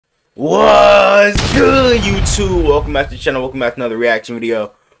What's good, YouTube? Welcome back to the channel. Welcome back to another reaction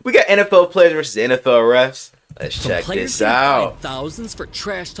video. We got NFL players versus NFL refs. Let's check this out. Thousands for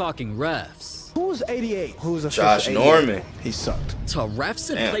trash talking refs. Who's 88? Who's a Josh Norman? He sucked. To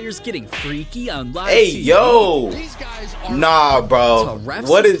refs and players getting freaky on live Hey, TV. yo. Nah, bro.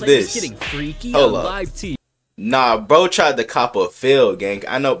 What is this? Getting freaky Hold on up. live TV. Nah, bro tried to cop a field, gang.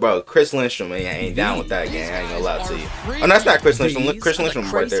 I know, bro. Chris Lindstrom, man, ain't down with that, gang. I ain't gonna lie to you. Oh, no, that's not Chris Lindstrom. Chris Lindstrom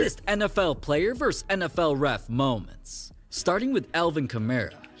right there. Craziest NFL player versus NFL ref moments. Starting with Alvin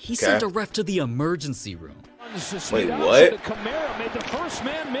Kamara. He sent a ref to the emergency room. Wait, what?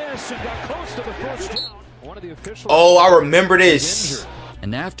 Oh, I remember this.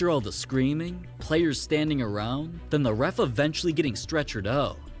 And after all the screaming, players standing around, then the ref eventually getting stretchered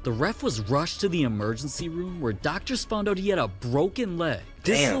out. The ref was rushed to the emergency room where doctors found out he had a broken leg,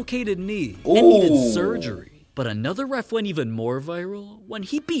 dislocated knee, and needed surgery. But another ref went even more viral when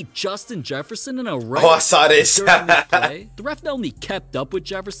he beat Justin Jefferson in a race. Oh, I saw this. During this play, the ref not only kept up with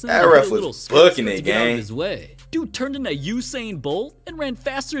Jefferson, that ref was booking it, gang. His way. Dude turned into Usain Bolt and ran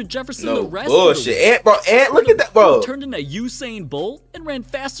faster than Jefferson the rest bullshit. of the Ant, bro, look at that, bro. Dude turned into Usain Bolt and ran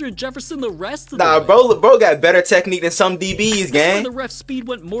faster than Jefferson the rest of the way. Bro got better technique than some DBs, gang. The ref's speed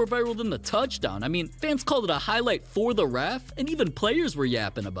went more viral than the touchdown. I mean, fans called it a highlight for the ref, and even players were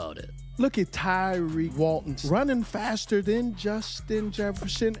yapping about it. Look at Tyree Walton running faster than Justin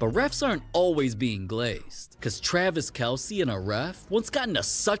Jefferson. But refs aren't always being glazed, because Travis Kelce and a ref once got into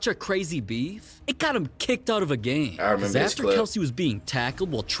such a crazy beef, it got him kicked out of a game. I remember this after clip. Kelce was being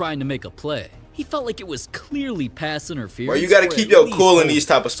tackled while trying to make a play, he felt like it was clearly pass interference. Bro, you gotta keep your cool in these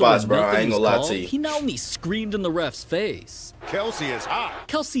type of spots, bro. I ain't gonna lie to you. He not only screamed in the ref's face. Kelce is hot.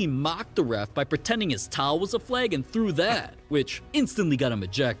 Kelce mocked the ref by pretending his towel was a flag and threw that, which instantly got him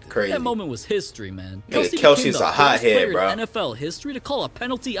ejected. Crazy. That moment was history, man. Kelce's a hothead, bro. In NFL history to call a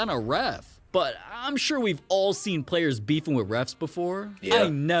penalty on a ref. But I'm sure we've all seen players beefing with refs before. Yeah. I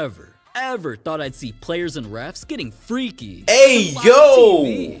never, ever thought I'd see players and refs getting freaky. Hey,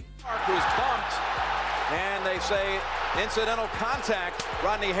 yo! Was bumped, and they say incidental contact.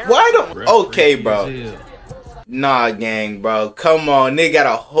 Rodney Harris. Why don't? Okay, bro. Nah, gang, bro. Come on, they got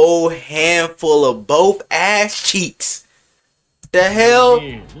a whole handful of both ass cheeks. The hell?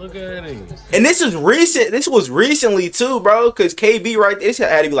 Look at him. And this is recent. This was recently too, bro. Cause KB right there, this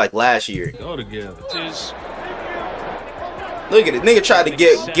had to be like last year. Go together. Look at it, nigga tried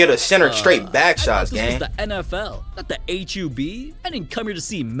to get a center straight back shots, gang. This was the NFL, not the HUB. I didn't come here to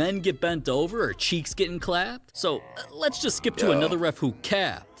see men get bent over or cheeks getting clapped. So let's just skip to another ref who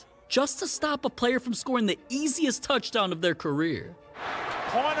capped, just to stop a player from scoring the easiest touchdown of their career.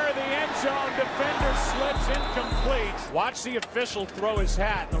 Corner of the end zone, defender slips incomplete. Watch the official throw his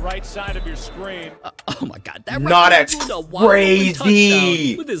hat on the right side of your screen. Oh my God, that that's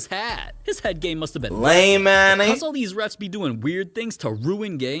crazy. With his hat. His head game must have been lame, man. Because all these refs be doing weird things to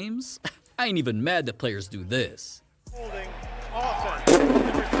ruin games, I ain't even mad that players do this. Holding offense.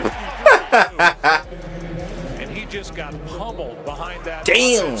 And he just got pummeled behind that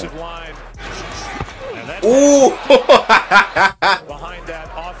offensive line. Ooh! Behind that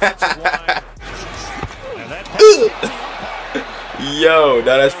offensive line. And that yo,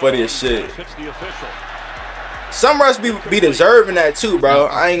 that's funny as shit. Some refs be deserving that too, bro.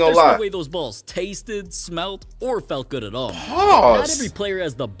 I ain't gonna lie. There's no way those balls tasted, smelt, or felt good at all. Pause. Not every player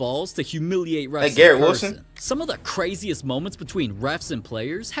has the balls to humiliate refs. Like Garrett Wilson. Some of the craziest moments between refs and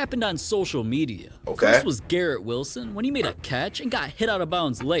players happened on social media. Okay. First was Garrett Wilson when he made a catch and got hit out of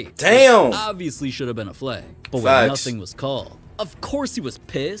bounds late. Damn. Obviously should have been a flag, but when nothing was called. Of course he was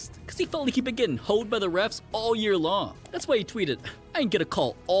pissed, because he felt like he'd been getting hoed by the refs all year long. That's why he tweeted, "I ain't get a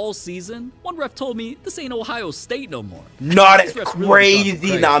call all season. One ref told me this ain't Ohio State no more." Nah, that's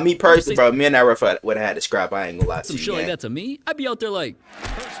crazy. Nah, me personally, bro, me and that ref would have had to scrap. I ain't gonna lie to you. Some shit like that to me, I'd be out there like...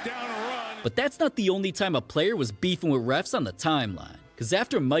 But that's not the only time a player was beefing with refs on the timeline. Because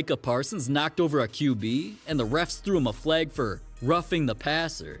after Micah Parsons knocked over a QB, and the refs threw him a flag for roughing the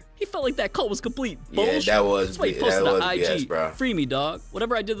passer, he felt like that call was complete bullshit. Yeah, that was. That's why he posted on IG, BS, bro. "Free me, dog.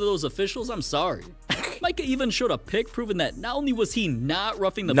 Whatever I did to those officials, I'm sorry." Micah even showed a pic proving that not only was he not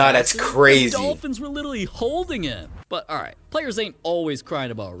roughing the passer, that's crazy. the Dolphins were literally holding him. But alright, players ain't always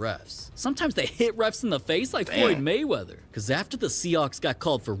crying about refs. Sometimes they hit refs in the face like Floyd Mayweather. Because after the Seahawks got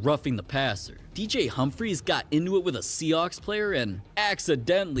called for roughing the passer, DJ Humphries got into it with a Seahawks player and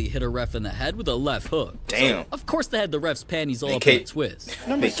accidentally hit a ref in the head with a left hook. Damn. So, of course they had the ref's panties all up in a twist.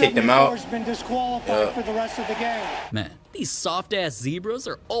 They kicked him out. Been disqualified for the rest of the game. Man, these soft-ass zebras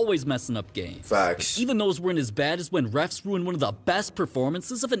are always messing up games. Facts. Even those weren't as bad as when refs ruined one of the best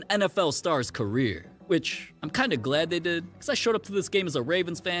performances of an NFL star's career. which I'm kind of glad they did, because I showed up to this game as a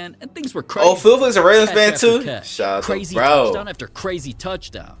Ravens fan, and things were crazy. Oh, Phil's a Ravens fan too? Shout out crazy touchdown after crazy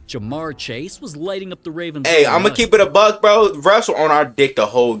touchdown. Jamar Chase was lighting up the Ravens. Hey, I'm gonna keep it a buck, bro. Refs were on our dick the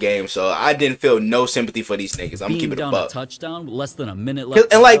whole game, so I didn't feel no sympathy for these niggas. I'm gonna keep it a buck. A touchdown with less than a minute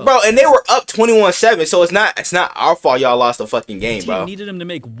left. And like, bro, and they were up 21-7, so it's not our fault y'all lost the fucking game, bro. Needed him to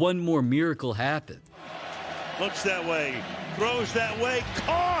make one more miracle happen. Looks that way, throws that way,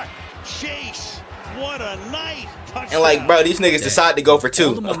 caught. Chase, what a night! Touchdown. And like, bro, these niggas decided to go for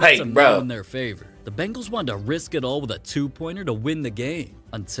 2. Like, bro, in their favor. The Bengals wanted to risk it all with a 2-pointer to win the game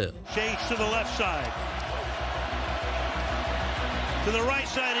until Chase to the left side, to the right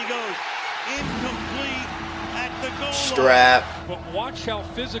side he goes, incomplete at the goal strap. But watch how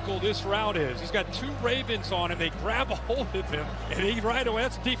physical this route is. He's got 2 Ravens on him. They grab a hold of him, and he right away.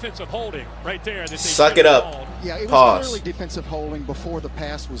 That's defensive holding right there. Suck it up. Yeah, it was Pause. clearly defensive holding before the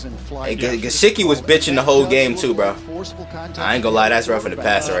pass was in flight. Hey, Gesicki was bitching the whole game too, bro. I ain't gonna lie, that's roughing the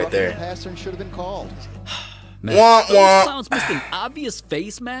passer right there. Passer should have been called. Man, those clowns missed an obvious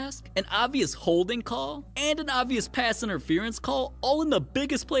face mask, an obvious holding call, and an obvious pass interference call, all in the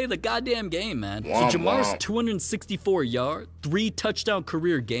biggest play of the goddamn game, man. So Jamar's 264-yard, 3-touchdown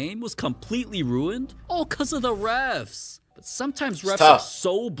career game was completely ruined, all because of the refs. But sometimes refs are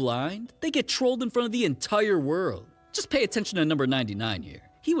so blind, they get trolled in front of the entire world. Just pay attention to number 99 here.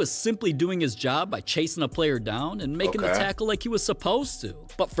 He was simply doing his job by chasing a player down and making the tackle like he was supposed to.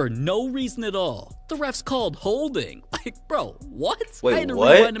 But for no reason at all, the refs called holding. Like, bro, what? Wait, I had to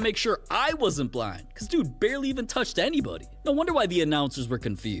rewind to make sure I wasn't blind, because dude barely even touched anybody. No wonder why the announcers were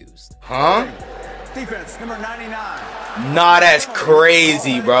confused. Huh? Defense, number 99. Nah, that's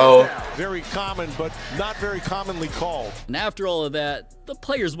crazy, bro. Very common, but not very commonly called. And after all of that, the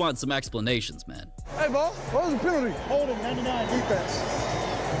players want some explanations, man. Hey, ball, what was the penalty? Holding 99 defense.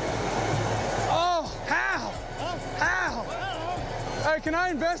 Oh, how? How? Hey, can I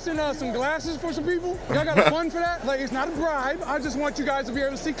invest in some glasses for some people? Y'all got a fund for that? Like, it's not a bribe. I just want you guys to be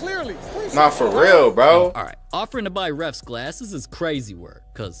able to see clearly. Not for real, bro. All right, offering to buy refs glasses is crazy work,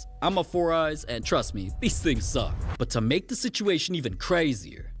 because I'm a 4 eyes, and trust me, these things suck. But to make the situation even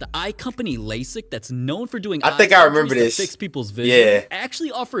crazier, the eye company LASIK, that's known for doing I think I remember this. To fix people's vision,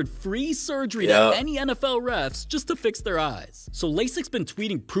 actually offered free surgery to any NFL refs just to fix their eyes. So LASIK's been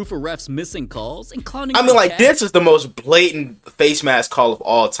tweeting proof of refs missing calls and clowning. I mean, like, this is the most blatant face mask call of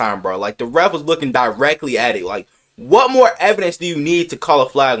all time, bro. Like, the ref was looking directly at it. Like, what more evidence do you need to call a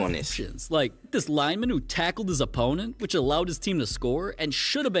flag on this? Like this lineman who tackled his opponent, which allowed his team to score and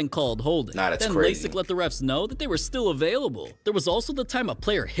should have been called holding. Nah, that's then crazy. LASIK let the refs know that they were still available. There was also the time a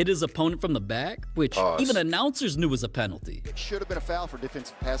player hit his opponent from the back, which even announcers knew was a penalty. It should have been a foul for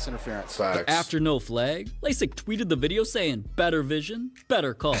defensive pass interference. But after no flag, LASIK tweeted the video saying, better vision,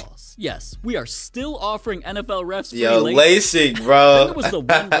 better calls. Yes, we are still offering NFL refs free LASIK, bro. Then there was the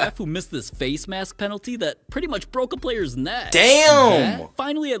one ref who missed this face mask penalty that pretty much broke a player's neck. Damn!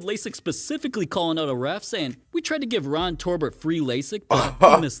 Finally had LASIK specifically calling out a ref saying, we tried to give Ron Torbert free LASIK,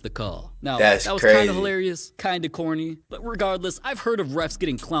 but he missed the call. Now, that was kind of hilarious, kind of corny, but regardless, I've heard of refs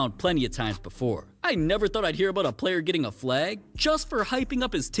getting clowned plenty of times before. I never thought I'd hear about a player getting a flag just for hyping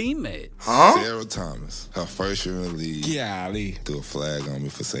up his teammates. Sarah Thomas, her first year in the league, threw a flag on me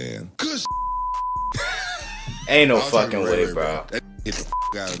for saying, good Ain't no fucking way, bro. Hit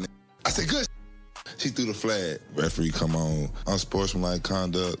the out of me. I said, good. She threw the flag. Referee come on. Unsportsmanlike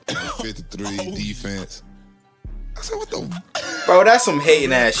conduct. 53 defense. I said, what the? Bro, that's some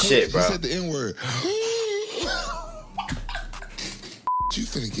hating ass shit, bro. She said the N-word. You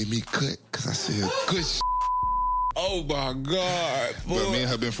finna get me cut because I said good. Oh my God. Boy. But me and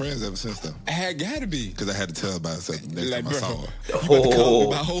her been friends ever since though. I had gotta be. Because I had to tell her about something next time I saw her. You better come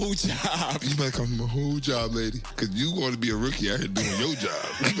my whole job. You better come my whole job, lady. Because you want to be a rookie out here doing your job.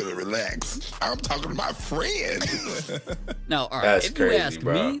 You better relax. I'm talking to my friend. Now, all right, if you ask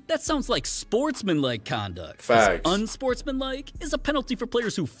me, that sounds like sportsmanlike conduct. Facts. Unsportsmanlike is a penalty for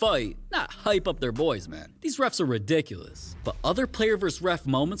players who fight, not hype up their boys, man. These refs are ridiculous. But other player versus ref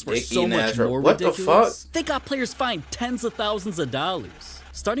moments were so much more ridiculous. What the fuck? They got players fined tens of thousands of dollars.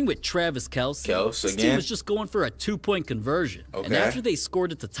 Starting with Travis Kelce, his team was just going for a 2-point conversion. And after they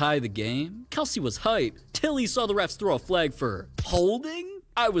scored it to tie the game, Kelce was hyped till he saw the refs throw a flag for holding.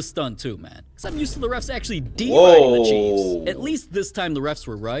 I was stunned too, man. because I'm used to the refs actually de-riding the Chiefs. At least this time the refs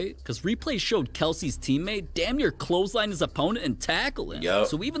were right, because replay showed Kelsey's teammate damn near clothesline his opponent and tackle him.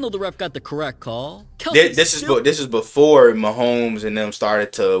 So even though the ref got the correct call, this is before Mahomes and them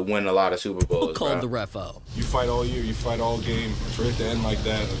started to win a lot of Super Bowls. Called the ref out. You fight all year, you fight all game. For it to end like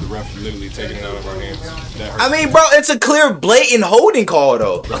that, the ref literally taking it out of our hands. That hurts. I mean, bro, it's a clear, blatant holding call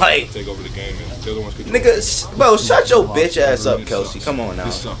though. Like, take over the game, and they're the ones nigga, bro, shut your bitch ass up, Kelsey. Come on now,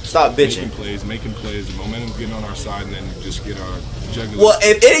 stop bitching. Making plays, the momentum's getting on our side, and then just get our jugular. Well,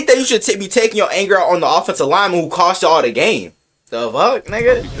 if anything, you should be taking your anger out on the offensive lineman who cost y'all the game. The fuck,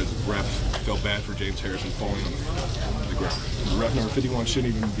 nigga? Because the ref felt bad for James Harrison falling on the ground. The ref number 51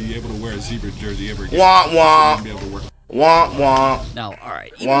 shouldn't even be able to wear a zebra jersey ever again. Womp womp. Now,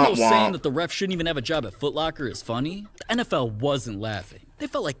 alright, even though saying that the ref shouldn't even have a job at Foot Locker is funny, the NFL wasn't laughing. They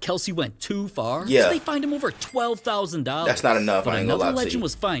felt like Kelsey went too far, so they fined him over $12,000. That's not enough. But I ain't gonna lie another to legend you.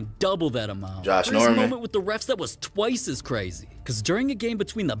 was fined double that amount. Josh There's Norman. a moment with the refs that was twice as crazy. Because during a game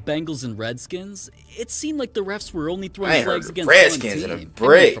between the Bengals and Redskins, it seemed like the refs were only throwing flags against Redskins one in a team.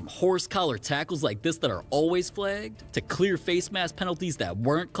 break. From horse collar tackles like this that are always flagged, to clear face mask penalties that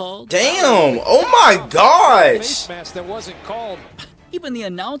weren't called. Damn! Oh my gosh! Face mask that wasn't called. Even the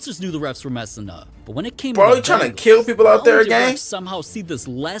announcers knew the refs were messing up. But when it came bro, to you trying to kill people out there again? Refs somehow see this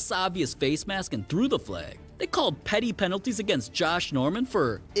less obvious face mask and threw the flag. They called petty penalties against Josh Norman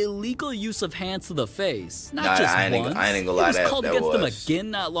for illegal use of hands to the face. Not just once. I ain't gonna lie, it was called against them was. again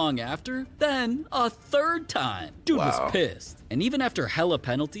not long after. Then a third time. Dude was pissed. And even after hella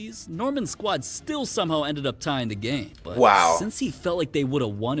penalties, Norman's squad still somehow ended up tying the game. But since he felt like they would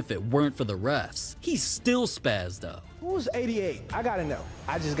have won if it weren't for the refs, he still spazzed out. Who's 88? I gotta know.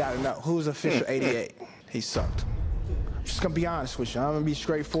 I just gotta know. Who's official 88? He sucked. I'm just gonna be honest with you. I'm gonna be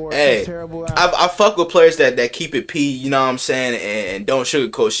straightforward. Hey, terrible. I fuck with players that keep it P, you know what I'm saying, and don't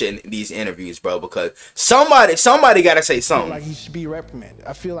sugarcoat shit in these interviews, bro, because somebody gotta say something. Like he should be reprimanded.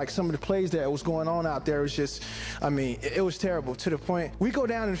 I feel like some of the plays that was going on out there was just, I mean, it was terrible to the point. We go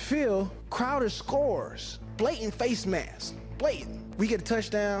down and field, Crowder scores. Blatant face mask. Blatant. We get a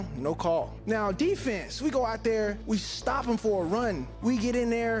touchdown, no call. Now, defense, we go out there, we stop him for a run. We get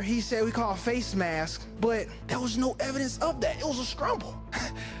in there, he said we call a face mask, but there was no evidence of that. It was a scramble.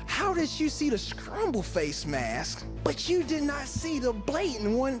 How did you see the scramble face mask, but you did not see the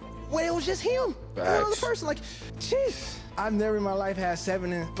blatant one where it was just him? Another person, like, jeez. I've never in my life had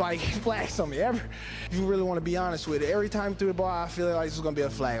 7 flags on me, ever. If you really want to be honest with it, every time through the ball, I feel like this is going to be a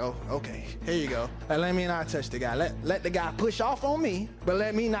flag. Oh, okay, here you go. Let me not touch the guy. Let the guy push off on me, but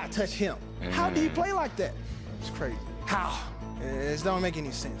let me not touch him. How do you play like that? It's crazy. How? It don't make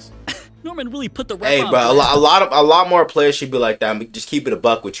any sense. Norman really put the ref on. Hey, bro, a lot more players should be like that. Just keep it a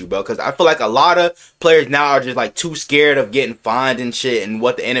buck with you, bro, because I feel like a lot of players now are just like too scared of getting fined and shit, and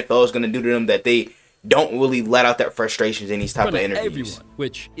what the NFL is going to do to them that they don't really let out their frustrations in these type of interviews. Everyone,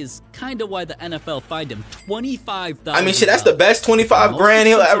 which is kind of why the NFL fined him $25,000. I mean, shit, that's the best $25 grand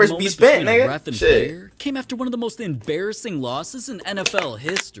he'll ever be spent, nigga. Shit. Came after one of the most embarrassing losses in NFL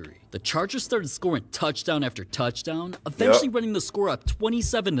history. The Chargers started scoring touchdown after touchdown, eventually running the score up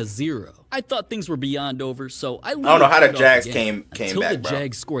 27-0. I thought things were beyond over, so I don't know how the Jags came back, until the bro.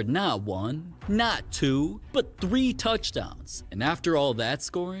 Jags scored not 1, not 2, but 3 touchdowns. And after all that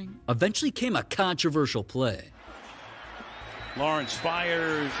scoring, eventually came a controversial play. Lawrence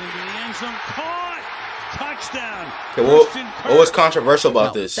fires into the end zone, caught, touchdown. Okay, what was controversial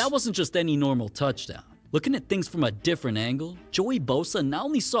about this? That wasn't just any normal touchdown. Looking at things from a different angle, Joey Bosa not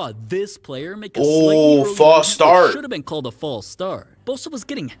only saw this player make a slightly false start. Should have been called a false start. Bosa was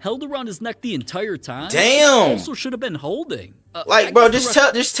getting held around his neck the entire time. Damn. Also should have been holding. Like, bro, just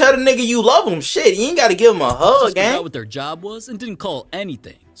tell the nigga you love him. Shit, you ain't got to give him a hug, gang. Forgot what their job was and didn't call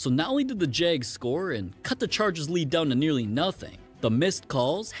anything. So not only did the Jags score and cut the Chargers' lead down to nearly nothing, the missed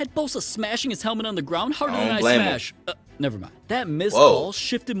calls had Bosa smashing his helmet on the ground harder than I smash. Never mind. That missed call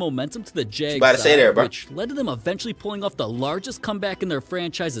shifted momentum to the Jags side, which led to them eventually pulling off the largest comeback in their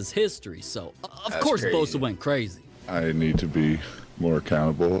franchise's history. So, of course, Bosa went crazy. I need to be more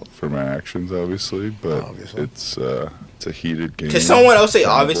accountable for my actions, obviously, but it's a heated game. Can someone else say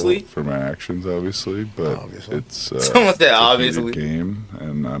obviously? For my actions, obviously, but it's someone said obviously. Heated game,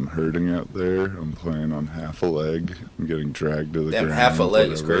 and I'm hurting out there. I'm playing on half a leg. I'm getting dragged to the ground. Half a leg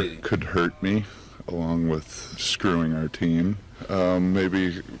is crazy. Could hurt me, along with screwing our team.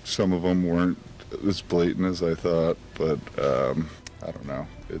 Maybe some of them weren't as blatant as I thought, but I don't know.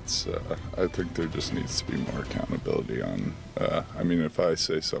 It's I think there just needs to be more accountability on. I mean, if I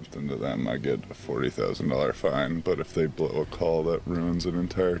say something to them, I get a $40,000 fine. But if they blow a call that ruins an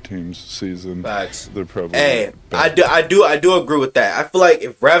entire team's season, they're probably. Hey, I do agree with that. I feel like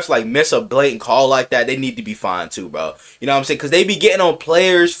if refs like miss a blatant call like that, they need to be fined too, bro. You know what I'm saying? Because they be getting on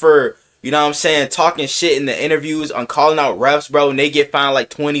players for, you know what I'm saying, talking shit in the interviews on calling out refs, bro, and they get fined like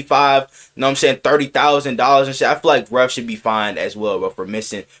 25, you know what I'm saying, $30,000 and shit. I feel like refs should be fined as well, bro, for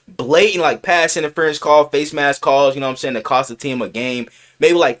missing blatant like pass interference call, face mask calls, you know what I'm saying, that cost the team a game.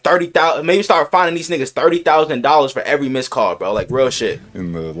 Maybe like 30,000, maybe start finding these niggas $30,000 for every missed call, bro, like real shit.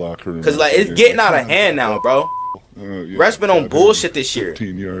 In the locker room. Cause like it's getting out of hand now, bro. Yeah, refs been on bullshit this year.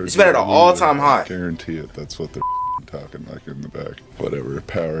 It's been at an all-time high. I guarantee it. That's what they're talking like in the back. Whatever,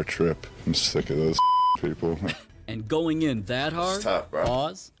 power trip. I'm sick of those people. And going in that hard, tough, bro.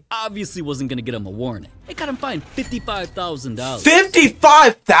 Oz obviously wasn't gonna get him a warning. It got him fined $55,000.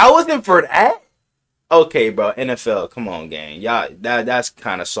 $55,000 for that? Okay, bro. NFL, come on, gang. Y'all, that's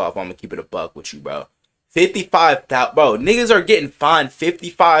kind of soft. I'm gonna keep it a buck with you, bro. $55,000, bro. Niggas are getting fined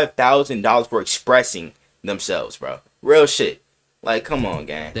 $55,000 for expressing themselves, bro. Real shit. Like, come on,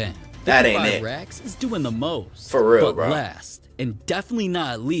 gang. Damn. That ain't it. Racks is doing the most. For real, but bro. Last, and definitely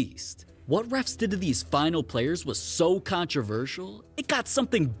not least, what refs did to these final players was so controversial, it got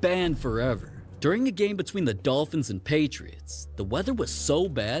something banned forever. During a game between the Dolphins and Patriots, the weather was so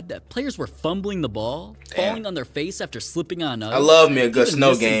bad that players were fumbling the ball, falling on their face after slipping on ice. I love me a good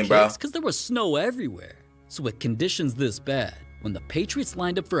snow game, bro. Because there was snow everywhere. So with conditions this bad, when the Patriots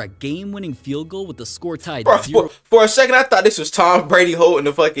lined up for a game-winning field goal with the score tied 0-0, for a second, I thought this was Tom Brady holding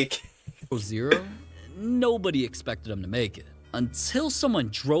the fucking 0-0, nobody expected him to make it. Until someone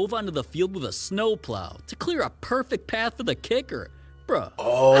drove onto the field with a snowplow to clear a perfect path for the kicker. Bruh.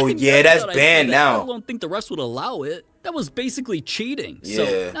 Oh, yeah, that's banned now. I don't think the refs would allow it. That was basically cheating. Yeah.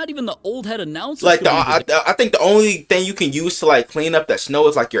 So not even the old head announcers. Like I think the only thing you can use to like clean up that snow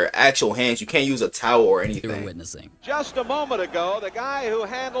is like your actual hands. You can't use a towel or anything. They were witnessing. Just a moment ago, the guy who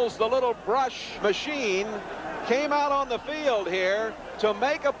handles the little brush machine came out on the field here to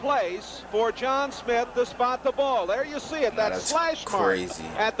make a place for John Smith to spot the ball. There you see it, that slash mark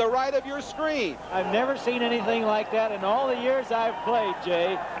at the right of your screen. I've never seen anything like that in all the years I've played,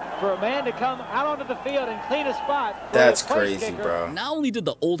 Jay. For a man to come out onto the field and clean a spot. That's crazy, bro. Not only did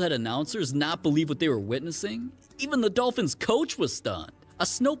the old head announcers not believe what they were witnessing, even the Dolphins coach was stunned. A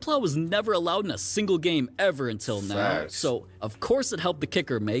snowplow was never allowed in a single game ever until now. So, of course, it helped the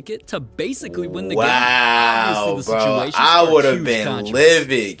kicker make it to basically win the game. Obviously, the situation I would have been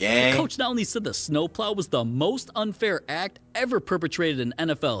livid, gang. The coach not only said the snowplow was the most unfair act ever perpetrated in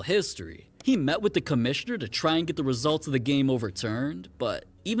NFL history, he met with the commissioner to try and get the results of the game overturned, but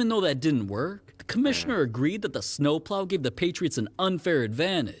even though that didn't work, the commissioner agreed that the snowplow gave the Patriots an unfair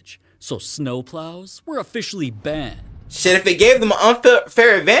advantage, so snowplows were officially banned. Shit, if it gave them an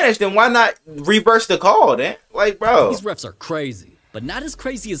unfair advantage, then why not reverse the call, then? Like, bro. These refs are crazy, but not as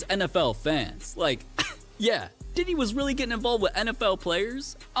crazy as NFL fans. Like, yeah, Diddy was really getting involved with NFL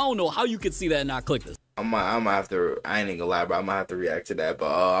players? I don't know how you could see that and not click this. I'm gonna have to, I ain't gonna lie, bro. I'm gonna have to react to that. But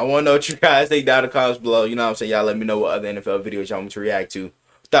I wanna know what you guys think down in the comments below. You know what I'm saying? Y'all let me know what other NFL videos y'all want me to react to.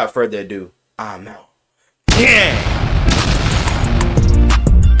 Without further ado, I'm out. Yeah!